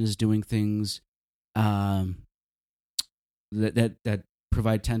congregation is doing things that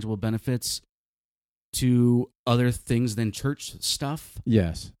provide tangible benefits to other things than church stuff?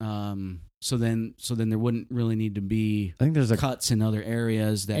 yes. So then there wouldn't really need to be I think there's a cuts in other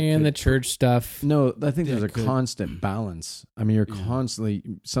areas that and could- the church stuff. No, I think there's Yeah, a good. constant balance. I mean, you're Yeah. constantly,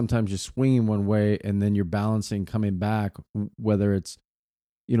 sometimes you're swinging one way and then you're balancing coming back, whether it's,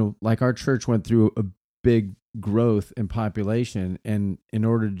 like our church went through a big growth in population. And in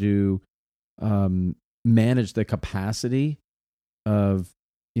order to manage the capacity of,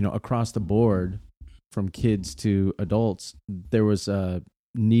 across the board from kids to adults, there was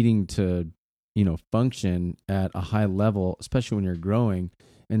needing to, function at a high level, especially when you're growing.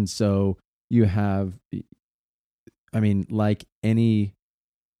 And so you have, like any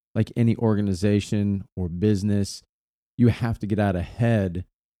organization or business, you have to get out ahead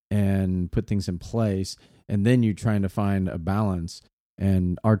and put things in place. And then you're trying to find a balance.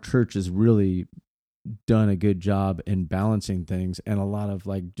 And our church has really done a good job in balancing things, and a lot of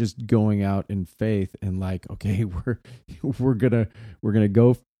just going out in faith and okay, we're gonna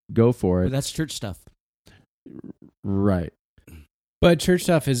go for But it. that's church stuff. Right. But church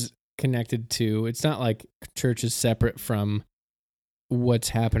stuff is connected to, it's not like church is separate from what's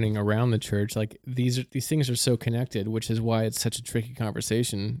happening around the church. Like these things are so connected, which is why it's such a tricky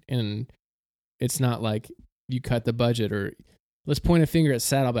conversation. And it's not like you cut the budget or let's point a finger at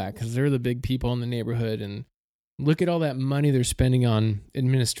Saddleback because they're the big people in the neighborhood and look at all that money they're spending on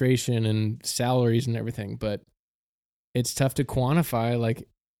administration and salaries and everything. But it's tough to quantify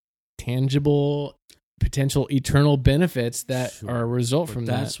tangible, potential eternal benefits that Sure. are a result But from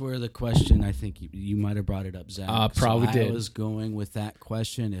that's that. where the question, I think you might have brought it up, Zach. Probably I did. was going with that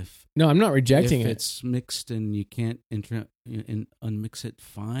question. If No, I'm not rejecting if it. it's mixed and you can't unmix it,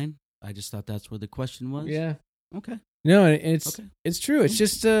 fine. I just thought that's where the question was. Yeah. Okay. No, it's Okay. it's true. It's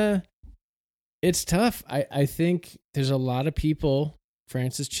just it's tough. I think there's a lot of people.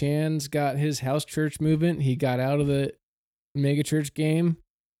 Francis Chan's got his house church movement. He got out of the mega church game.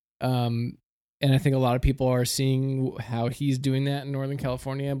 And I think a lot of people are seeing how he's doing that in Northern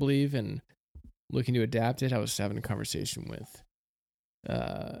California, I believe, and looking to adapt it. I was having a conversation with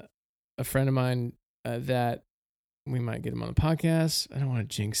a friend of mine that we might get him on the podcast. I don't want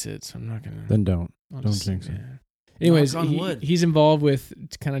to jinx it, so I'm not going to. Then don't. I'll Don't just- jinx it. yeah. Anyways, Knock on wood. he's involved with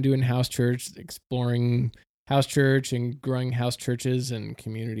kind of doing house church, exploring house church and growing house churches and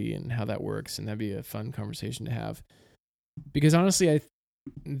community and how that works. And that'd be a fun conversation to have. Because honestly,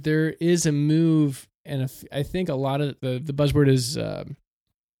 there is a move, and I think a lot of the buzzword is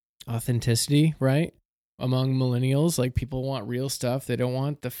authenticity, right? Among millennials, like people want real stuff. They don't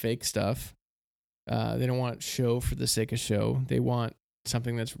want the fake stuff. They don't want show for the sake of show. They want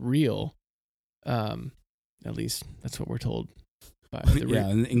something that's real. At least that's what we're told by the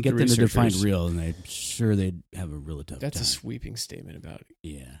and get them to define researchers. real, and I'm sure they'd have a really tough That's time. a sweeping statement about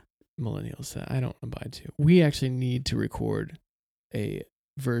Yeah. millennials that I don't abide to. We actually need to record a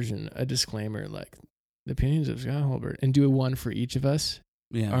disclaimer like the opinions of Scott Holbert, and do one for each of us.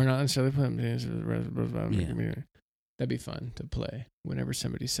 Yeah. Are not necessarily put opinions of the rest of the Yeah. community. That'd be fun to play whenever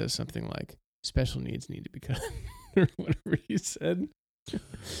somebody says something like special needs need to be cut or whatever you said.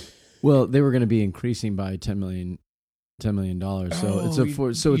 Well, they were going to be increasing by $10 million. So it's you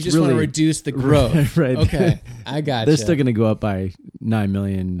it's just really want to reduce the growth. right. Okay, I got They're you. still going to go up by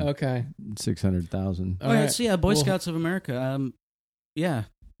 9,600,000. Okay. Oh, All yeah, right. so yeah, Boy Well- Scouts of America. Yeah,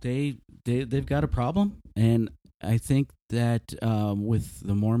 they've got a problem, and I think that with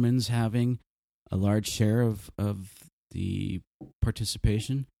the Mormons having a large share of the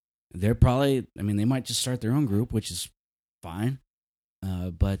participation, they're probably. I mean, they might just start their own group, which is fine.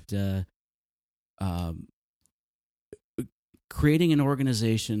 But creating an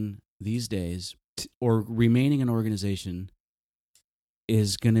organization these days, or remaining an organization,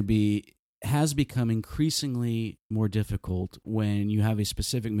 has become increasingly more difficult when you have a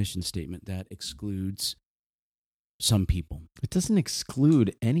specific mission statement that excludes some people. It doesn't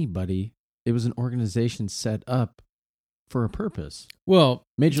exclude anybody. It was an organization set up for a purpose. Well,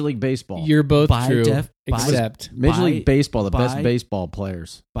 Major League Baseball. you're both By true, by- except Major League Baseball, the best by- baseball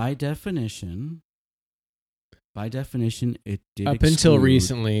players. By definition, it did up until exclude-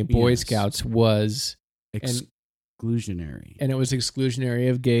 recently, Boy yes. Scouts was, exclusionary. and it was exclusionary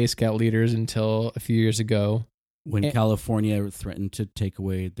of gay scout leaders until a few years ago. When and- California threatened to take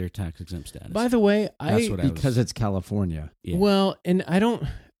away their tax exempt status. By the way, That's what I was- Because it's California. Yeah. well, and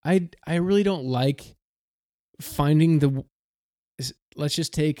I really don't like finding let's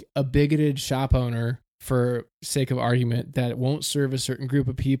just take a bigoted shop owner for sake of argument that won't serve a certain group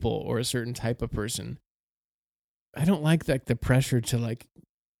of people or a certain type of person. I don't like the pressure to like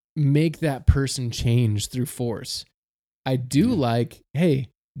make that person change through force. I do like, hey,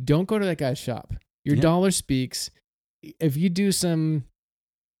 don't go to that guy's shop. Your Yeah. dollar speaks. If you do some,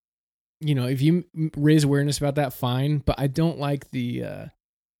 if you raise awareness about that, fine. But I don't like I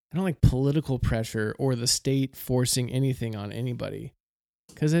don't like political pressure or the state forcing anything on anybody,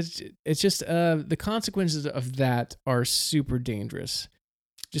 because it's just the consequences of that are super dangerous.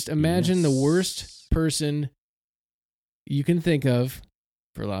 Just imagine the Yes. worst person you can think of.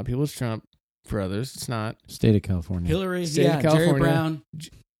 For a lot of people, it's Trump. For others, it's not. State of California. Hillary, State of Jerry California. Brown.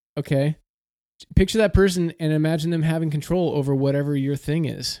 Okay. Picture that person and imagine them having control over whatever your thing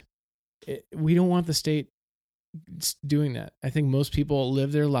is. We don't want the state doing that. I think most people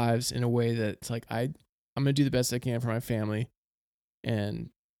live their lives in a way that's like, I'm going to do the best I can for my family. And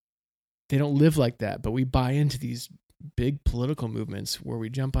they don't live like that. But we buy into these big political movements where we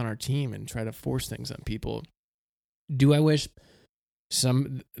jump on our team and try to force things on people. Do I wish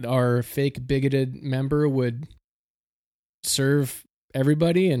our fake bigoted member would serve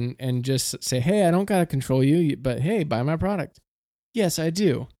everybody and just say, hey, I don't got to control you, but hey, buy my product? Yes, I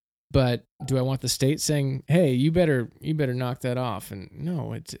do. But do I want the state saying, hey, you better knock that off? And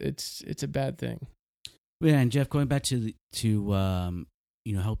no, it's a bad thing. Yeah, and Jeff, going back to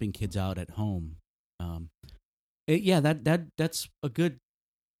helping kids out at home. That's a good.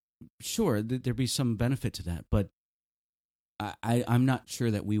 Sure, there'd be some benefit to that, but I'm not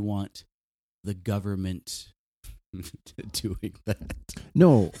sure that we want the government doing that.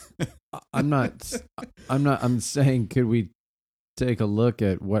 No, I'm not. I'm saying, could we take a look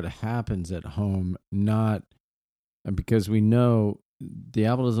at what happens at home, not because we know the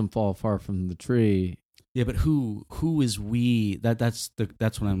apple doesn't fall far from the tree. Yeah, but who is we? That's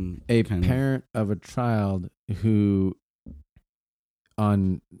what I'm A parent of a child who,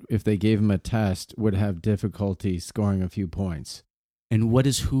 if they gave him a test, would have difficulty scoring a few points. And what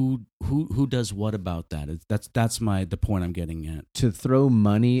is who does what about that? That's the point I'm getting at. To throw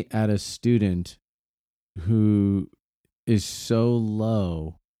money at a student who is so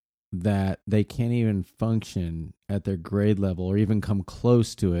low that they can't even function at their grade level or even come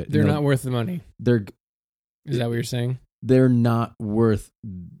close to it. They're not worth the money. Is that what you're saying? They're not worth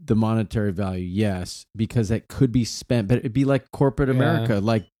the monetary value, yes, because that could be spent, but it'd be like corporate America.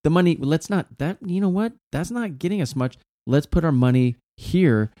 Like the money, you know what? That's not getting us much. Let's put our money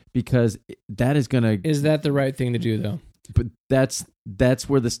here because that is going to... Is that the right thing to do, though? But that's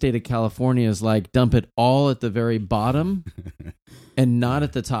where the state of California is like, dump it all at the very bottom and not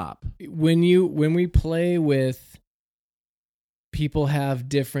at the top. When we play with people have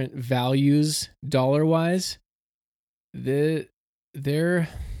different values dollar-wise, there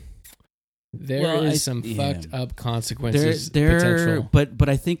is some fucked up consequences potential. But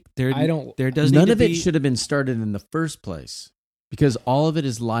I think there does none need to of be... it should have been started in the first place because all of it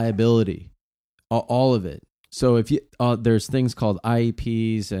is liability, all of it. So if there's things called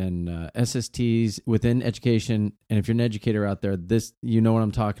IEPs and SSTs within education, and if you're an educator out there, you know what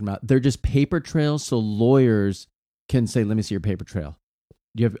I'm talking about. They're just paper trails, so lawyers can say, "Let me see your paper trail."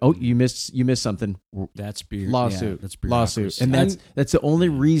 You missed something. That's lawsuit. Yeah, that's lawsuit, and that's the only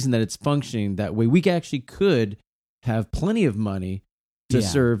reason that it's functioning that way. We actually could have plenty of money to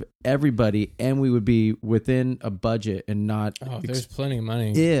serve everybody, and we would be within a budget and not. There's plenty of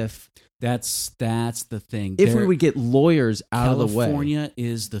money. If that's the thing. If we would get lawyers out of the way, California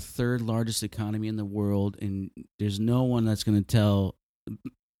is the third largest economy in the world, and there's no one that's going to tell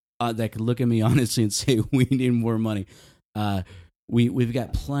that could look at me honestly and say we need more money. We've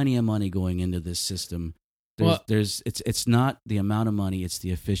got plenty of money going into this system. It's not the amount of money, it's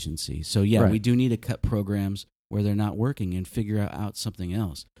the efficiency. So we do need to cut programs where they're not working and figure out something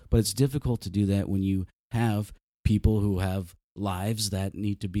else. But it's difficult to do that when you have people who have lives that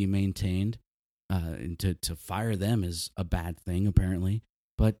need to be maintained. And to fire them is a bad thing apparently.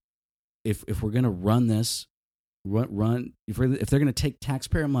 But if we're going to run this, if they're going to take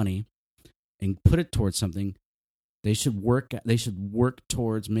taxpayer money and put it towards something, they should work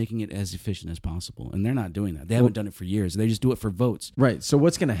towards making it as efficient as possible, and they're not doing that. They haven't done it for years. They just do it for votes. Right. So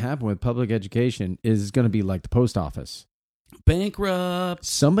what's going to happen with public education is going to be like the post office. Bankrupt.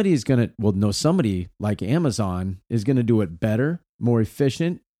 Somebody like Amazon is going to do it better, more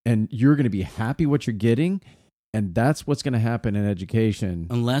efficient, and you're going to be happy what you're getting, and that's what's going to happen in education.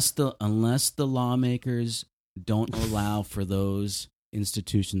 Unless the lawmakers don't allow for those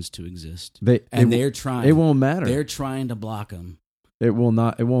institutions to exist, they're trying. It won't matter. They're trying to block them. It will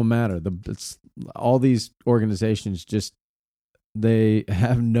not. It won't matter. All these organizations they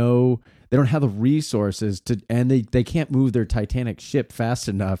don't have the resources and they can't move their Titanic ship fast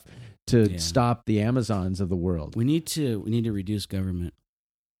enough to stop the Amazons of the world. We need to reduce government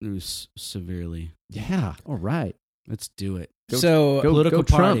severely. Yeah. All right. Let's do it. Go political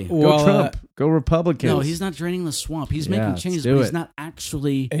party. Go Trump. Go Republicans. No, he's not draining the swamp. He's making changes, but he's not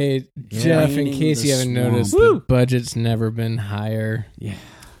actually. Hey, Jeff, in case you haven't noticed, the budget's never been higher. Yeah,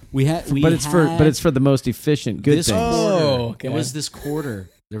 but it's for the most efficient good things. Okay. It was this quarter.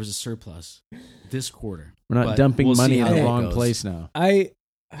 There was a surplus. This quarter. We're not dumping money in the wrong place now.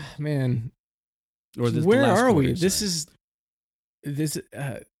 Where are we? This is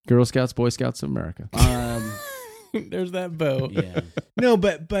Girl Scouts, Boy Scouts of America. There's that bow. Yeah. No,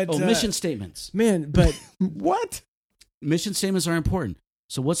 but mission statements. Man, but what? Mission statements are important.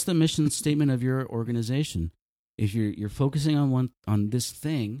 So what's the mission statement of your organization? If you're focusing on this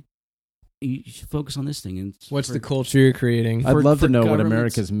thing, you should focus on this thing. And what's the culture you're creating? I'd love to know what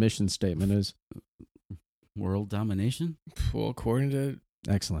America's mission statement is. World domination? Well, according to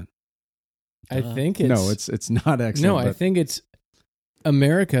excellent. I think it's no, it's not excellent. No, I think it's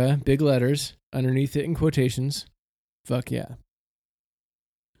America, big letters underneath it in quotations. Fuck yeah.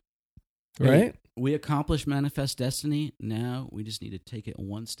 Right? We accomplished manifest destiny. Now we just need to take it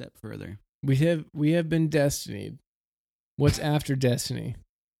one step further. We have been destined. What's after destiny?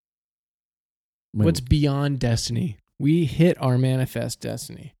 What's beyond destiny? We hit our manifest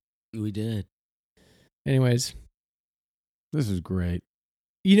destiny. We did. Anyways. This is great.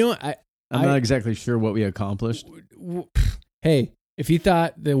 You know, I'm not exactly sure what we accomplished. Hey, if you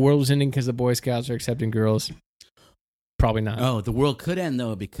thought the world was ending because the Boy Scouts are accepting girls, probably not. Oh, the world could end,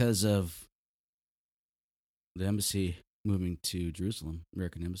 though, because of the embassy moving to Jerusalem.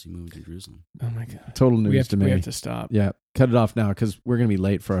 American embassy moving to Jerusalem. Oh my god! Total news to me. We have to stop. Yeah, cut it off now because we're gonna be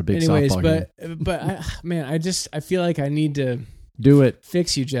late for our big Anyways, softball game. but I feel like I need to Do it.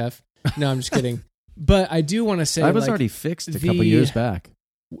 fix you, Jeff. No, I'm just kidding. But I do want to say, I was like, already fixed a couple years back.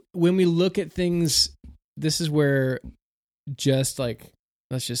 when we look at things, this is where just like,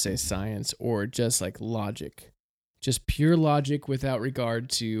 let's just say science or just like logic, just pure logic without regard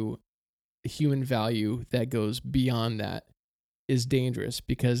to human value that goes beyond that is dangerous,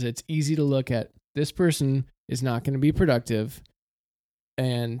 because it's easy to look at this person is not going to be productive,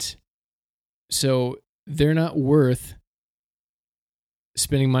 and so they're not worth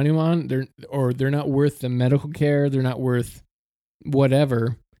spending money on, they're not worth the medical care, they're not worth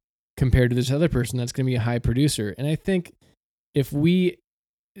whatever compared to this other person that's going to be a high producer. And I think if we,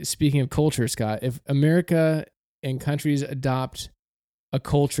 speaking of culture, Scott, if America and countries adopt a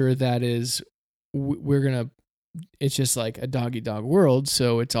culture that is, it's just like a dog eat dog world.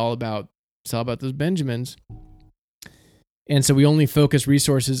 So it's all about those Benjamins. And so we only focus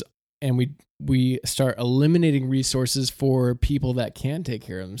resources, and we start eliminating resources for people that can take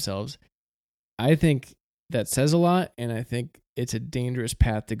care of themselves. I think that says a lot, and I think it's a dangerous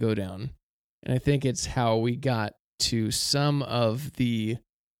path to go down. And I think it's how we got to some of the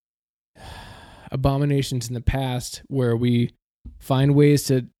abominations in the past, where we find ways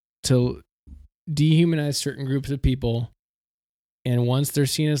to dehumanize certain groups of people, and once they're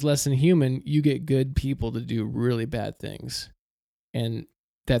seen as less than human, you get good people to do really bad things, and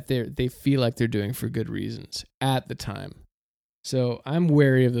that they feel like they're doing for good reasons at the time. So I'm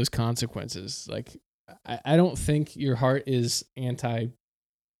wary of those consequences. Like, I don't think your heart is anti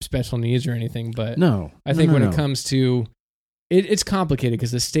special needs or anything, but No. I think when No. it comes to it's complicated,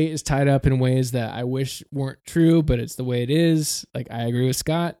 because the state is tied up in ways that I wish weren't true, but it's the way it is. Like, I agree with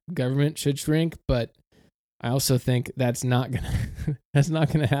Scott, government should shrink, but I also think that's not gonna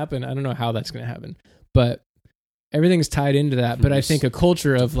happen. I don't know how that's gonna happen, but everything's tied into that. But I think a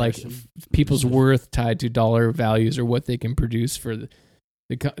culture of like people's worth tied to dollar values or what they can produce for the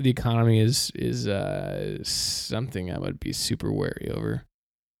economy is something I would be super wary over.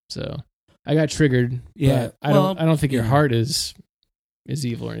 So I got triggered. Yeah, but I don't think your heart is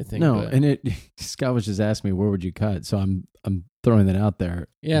evil or anything. No, but, and Scott was just asking me where would you cut, so I'm throwing that out there.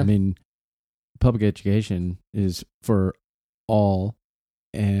 Yeah. I mean, public education is for all,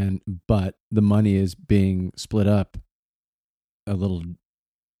 but the money is being split up a little.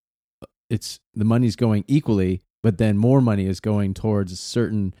 The money's going equally, but then more money is going towards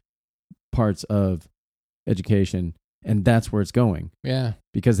certain parts of education, and that's where it's going. yeah.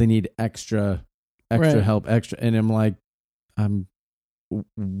 Because they need extra Right. help, and I'm like,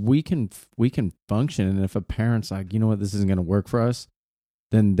 we can function, and if a parent's like, you know what, this isn't going to work for us,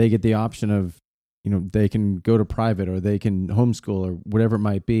 then they get the option of, they can go to private, or they can homeschool, or whatever it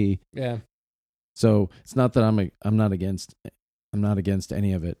might be. Yeah. So it's not that I'm not against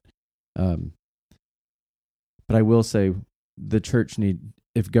any of it, but I will say the church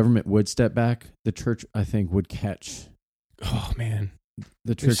if government would step back, the church, I think, would catch. Oh man.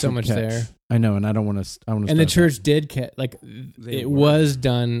 The church There's so would much catch. there. I know, and I don't want to. And the church did They it were. was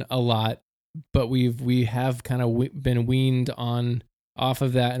done a lot, but we have kind of been weaned off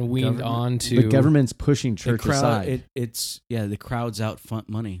of that and weaned Government- on to the government's pushing The church crowd, aside. the crowds out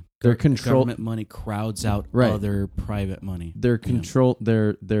money. They're control- Government money crowds out Right. other private money. They're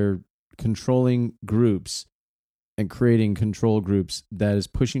controlling groups and creating control groups that is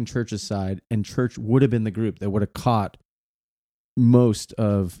pushing church aside, and church would have been the group that would have caught most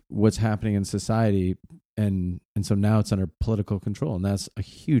of what's happening in society, and so now it's under political control, and that's a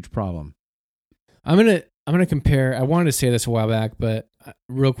huge problem. I'm gonna compare. I wanted to say this a while back, but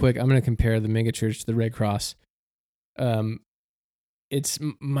real quick, I'm gonna compare the megachurch to the Red Cross. It's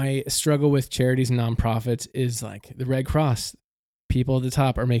my struggle with charities and nonprofits is like the Red Cross. People at the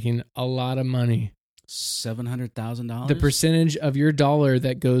top are making a lot of money. $700,000. The percentage of your dollar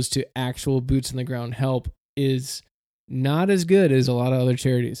that goes to actual boots on the ground help is not as good as a lot of other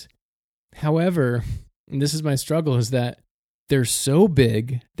charities. However, and this is my struggle, is that they're so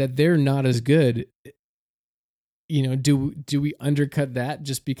big that they're not as good. Do we undercut that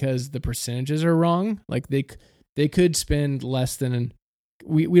just because the percentages are wrong? Like they could spend less than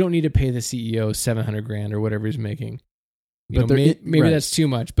we don't need to pay the CEO $700,000 or whatever he's making. But Maybe right. that's too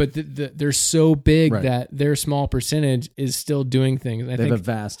much. But they're so big Right. that their small percentage is still doing things. They have a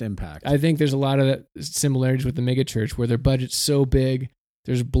vast impact. I think there's a lot of similarities with the megachurch, where their budget's so big,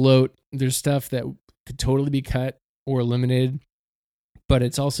 there's bloat, there's stuff that could totally be cut or eliminated, but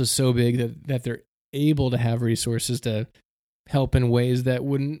it's also so big that they're able to have resources to help in ways that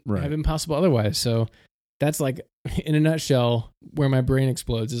wouldn't Right. have been possible otherwise. So that's like, in a nutshell, where my brain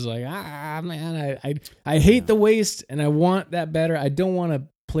explodes is like, man, I hate the waste and I want that better. I don't want to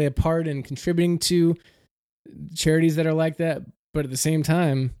play a part in contributing to charities that are like that. But at the same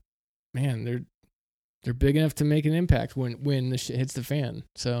time, man, they're big enough to make an impact when the shit hits the fan.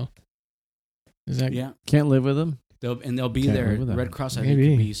 So is that Can't live with them? They'll be Can't there. live with them. Red Cross, I Maybe.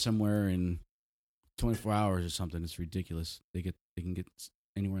 think, could be somewhere in 24 hours or something. It's ridiculous. They can get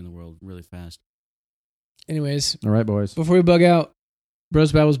anywhere in the world really fast. Anyways, All right, boys. before we bug out,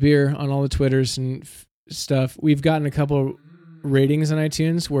 Bros Babbles Beer on all the Twitters and stuff. We've gotten a couple ratings on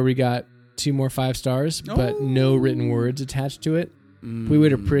iTunes where we got 2 more 5 stars, but no written words attached to it. We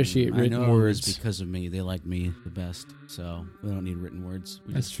would appreciate written I know words. It's because of me. They like me the best, so we don't need written words.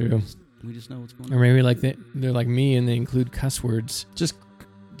 That's true. We just know what's going Or on. maybe they're like me and they include cuss words.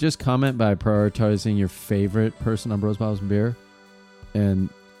 Just comment by prioritizing your favorite person on Bros Bottles and Beer, and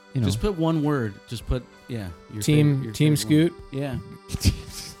Just put one word. Just put your Team favorite Scoot, one. Yeah.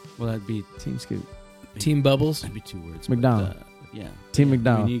 Well, that'd be Team Scoot, Team Bubbles. that'd be 2 words. McDonald. But, yeah. Team Yeah.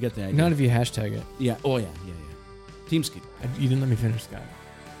 McDonald. I mean, you get the idea. Not if you hashtag it. Yeah. Oh yeah. Team Scoot. You didn't let me finish, Scott.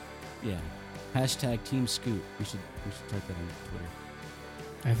 Yeah. Hashtag Team Scoot. We should type that on Twitter.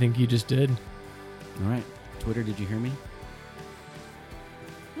 I think you just did. All right. Twitter, did you hear me?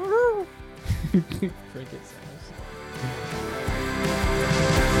 Cricket sounds.